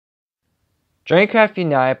Journeycraft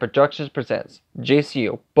United Productions presents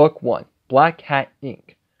Jcu Book 1, Black Hat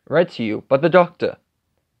Inc. Read to you by the Doctor.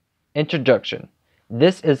 Introduction.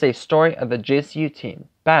 This is a story of the Jcu team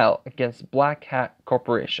battle against Black Hat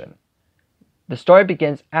Corporation. The story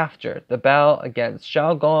begins after the battle against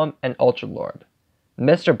Shadow Golem and Ultralord.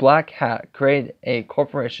 Mr. Black Hat created a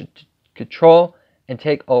corporation to control and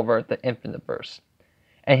take over the Infiniteverse,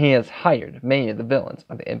 and he has hired many of the villains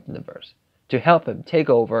of the Infiniteverse to help him take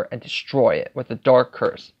over and destroy it with the dark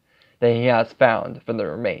curse that he has found from the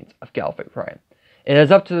remains of Gallifrey Prime. It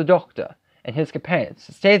is up to the Doctor and his companions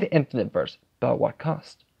to save the Infiniteverse, but at what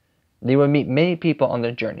cost? They will meet many people on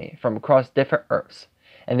their journey from across different Earths,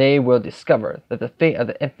 and they will discover that the fate of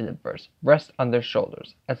the Infiniteverse rests on their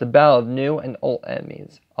shoulders as a battle of new and old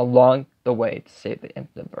enemies along the way to save the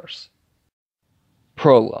Infiniteverse.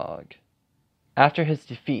 Prologue. After his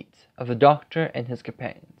defeat of the Doctor and his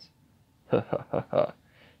companions,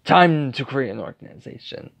 time to create an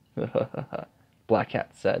organization, Black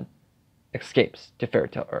Hat said. Escapes to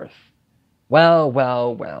Fairytale Earth.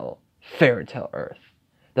 Well, Fairytale Earth.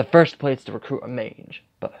 The first place to recruit a mage.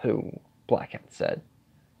 But who? Black Hat said.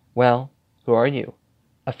 Well, who are you?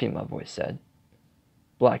 A female voice said.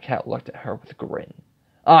 Black Hat looked at her with a grin.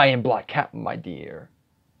 I am Black Hat, my dear,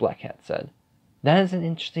 Black Hat said. That is an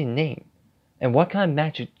interesting name. And what kind of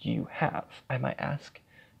magic do you have, I might ask?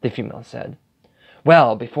 The female said.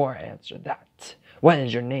 Well, before I answer that, what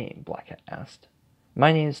is your name? Black Hat asked.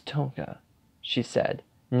 My name is Tonka, she said.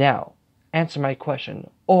 Now, answer my question,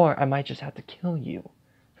 or I might just have to kill you.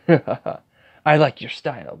 I like your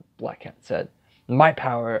style, Black Hat said. My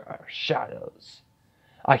power are shadows.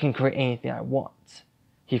 I can create anything I want.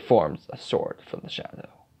 He forms a sword from the shadow.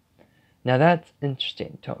 Now that's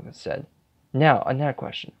interesting, Tonka said. Now, another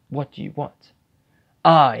question. What do you want?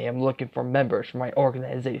 I am looking for members for my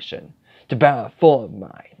organization to battle a foe of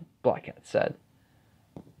mine, Black Hat said.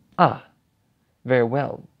 Ah, very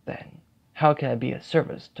well, then. How can I be of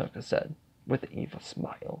service? Tonka said, with an evil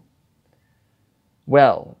smile.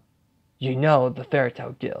 Well, you know the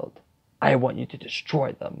Fairytale Guild. I want you to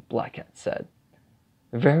destroy them, Black Hat said.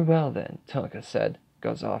 Very well, then, Tonka said,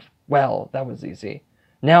 goes off. Well, that was easy.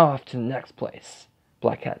 Now off to the next place,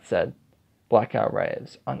 Black Hat said. Black Hat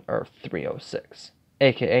arrives on Earth 306,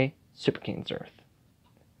 a.k.a. Super King's Earth.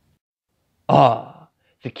 Ah,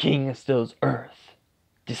 the king steals Earth.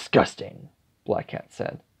 Disgusting, Black Hat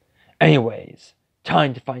said. Anyways,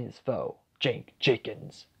 time to find his foe, Jake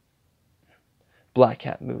Jenkins. Black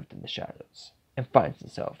Hat moved in the shadows and finds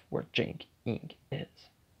himself where Jake Inc. is.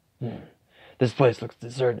 This place looks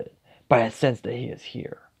deserted, but I sense that he is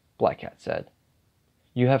here, Black Hat said.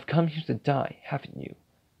 You have come here to die, haven't you?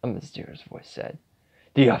 A mysterious voice said.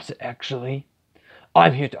 The opposite, actually.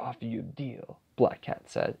 I'm here to offer you a deal, Black Hat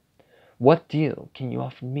said. What deal can you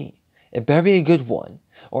offer me? It better be a good one,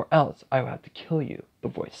 or else I will have to kill you, the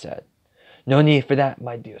voice said. No need for that,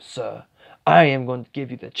 my dear sir. I am going to give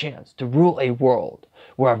you the chance to rule a world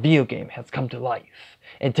where a video game has come to life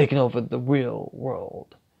and taken over the real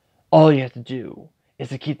world. All you have to do is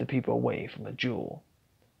to keep the people away from the jewel,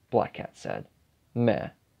 Black Hat said. Meh,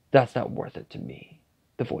 that's not worth it to me,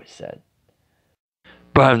 the voice said.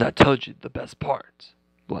 But I've not told you the best part,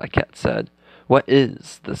 Black Hat said. What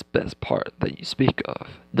is this best part that you speak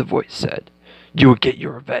of? The voice said. You will get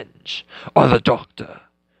your revenge on the Doctor,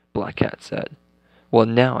 Black Hat said. Well,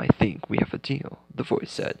 now I think we have a deal, the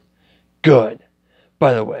voice said. Good.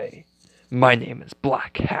 By the way, my name is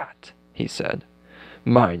Black Hat, he said.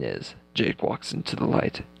 Mine is, Jake walks into the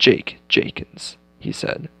light, Jake Jenkins, he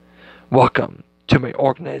said. Welcome to my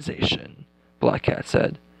organization, Black Hat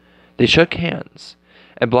said. They shook hands,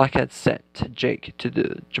 and Black Hat sent Jake to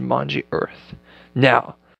the Jumanji Earth.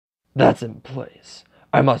 Now, that's in place.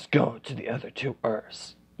 I must go to the other two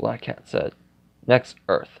Earths, Black Hat said. Next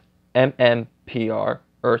Earth, MMPR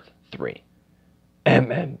Earth 3.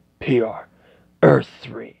 MMPR Earth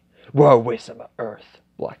 3. What a waste of my Earth,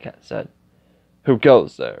 Black Hat said. Who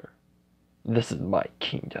goes there? This is my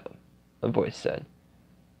kingdom, a voice said.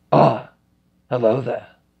 Ah, hello there.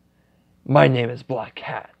 My name is Black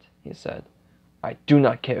Hat, he said. I do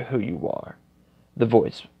not care who you are. The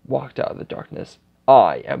voice walked out of the darkness.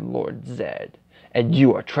 I am Lord Zed, and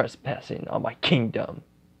you are trespassing on my kingdom,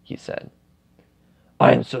 he said.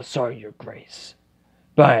 I am so sorry, your grace,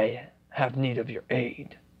 but I have need of your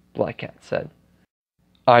aid, Black Cat said.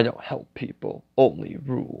 I don't help people, only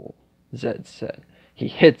rule, Zed said. He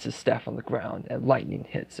hits his staff on the ground, and lightning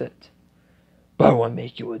hits it. But I want to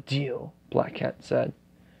make you a deal, Black Cat said.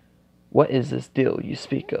 What is this deal you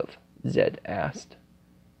speak of? Zed asked.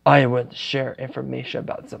 I am willing to share information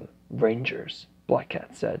about some rangers, Black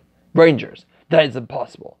Cat said. Rangers? That is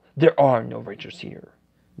impossible. There are no Rangers here,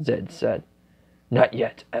 Zed said. Not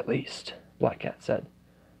yet, at least, Black Cat said.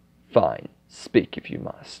 Fine, speak if you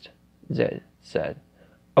must, Zed said.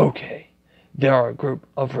 Okay, there are a group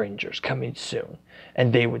of Rangers coming soon,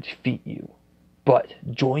 and they will defeat you. But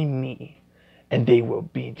join me, and they will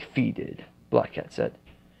be defeated, Black Cat said.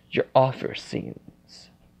 Your offer seems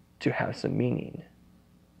to have some meaning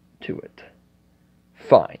to it.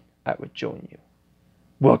 Fine, I would join you.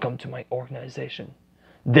 Welcome to my organization.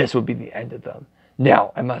 This will be the end of them.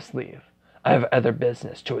 Now I must leave. I have other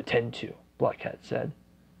business to attend to, Black Cat said.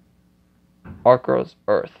 Arcros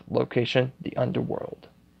Earth, location, the underworld.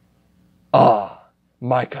 Ah,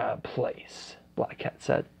 my kind of place, Black Cat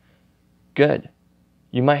said. Good.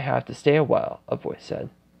 You might have to stay a while, a voice said.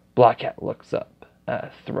 Black Cat looks up at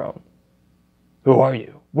a throne. Who are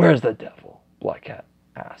you? Where's the devil? Black Cat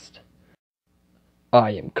asked.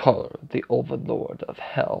 I am Carl, the overlord of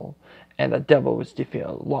hell, and the devil was defeated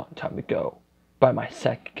a long time ago by my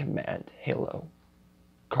second command, Halo,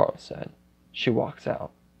 Carl said. She walks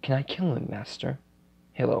out. Can I kill him, master?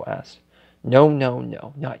 Halo asked. No,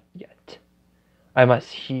 not yet. I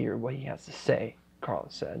must hear what he has to say, Carl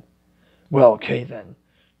said. Well, okay then,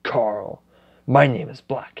 Carl. My name is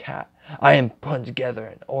Black Cat. I am putting together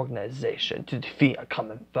an organization to defeat a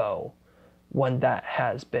common foe, one that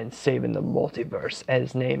has been saving the multiverse, and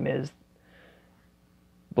his name is,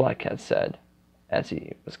 Black Cat said, as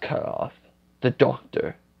he was cut off. The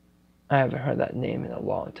Doctor. I haven't heard that name in a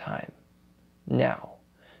long time. Now,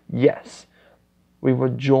 yes, we will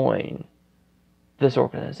join this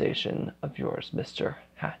organization of yours, Mr.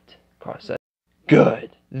 Hat, Carl said.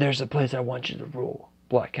 Good. There's a place I want you to rule,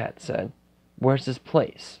 Black Cat said. Where's this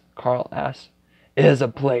place? Carl asked. It is a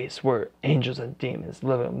place where angels and demons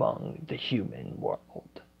live among the human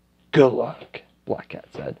world. Good luck, Black Cat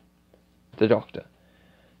said. The Doctor.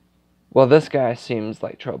 Well, this guy seems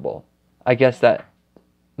like trouble. I guess that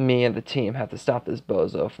me and the team have to stop this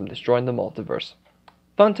bozo from destroying the multiverse.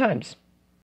 Fun times.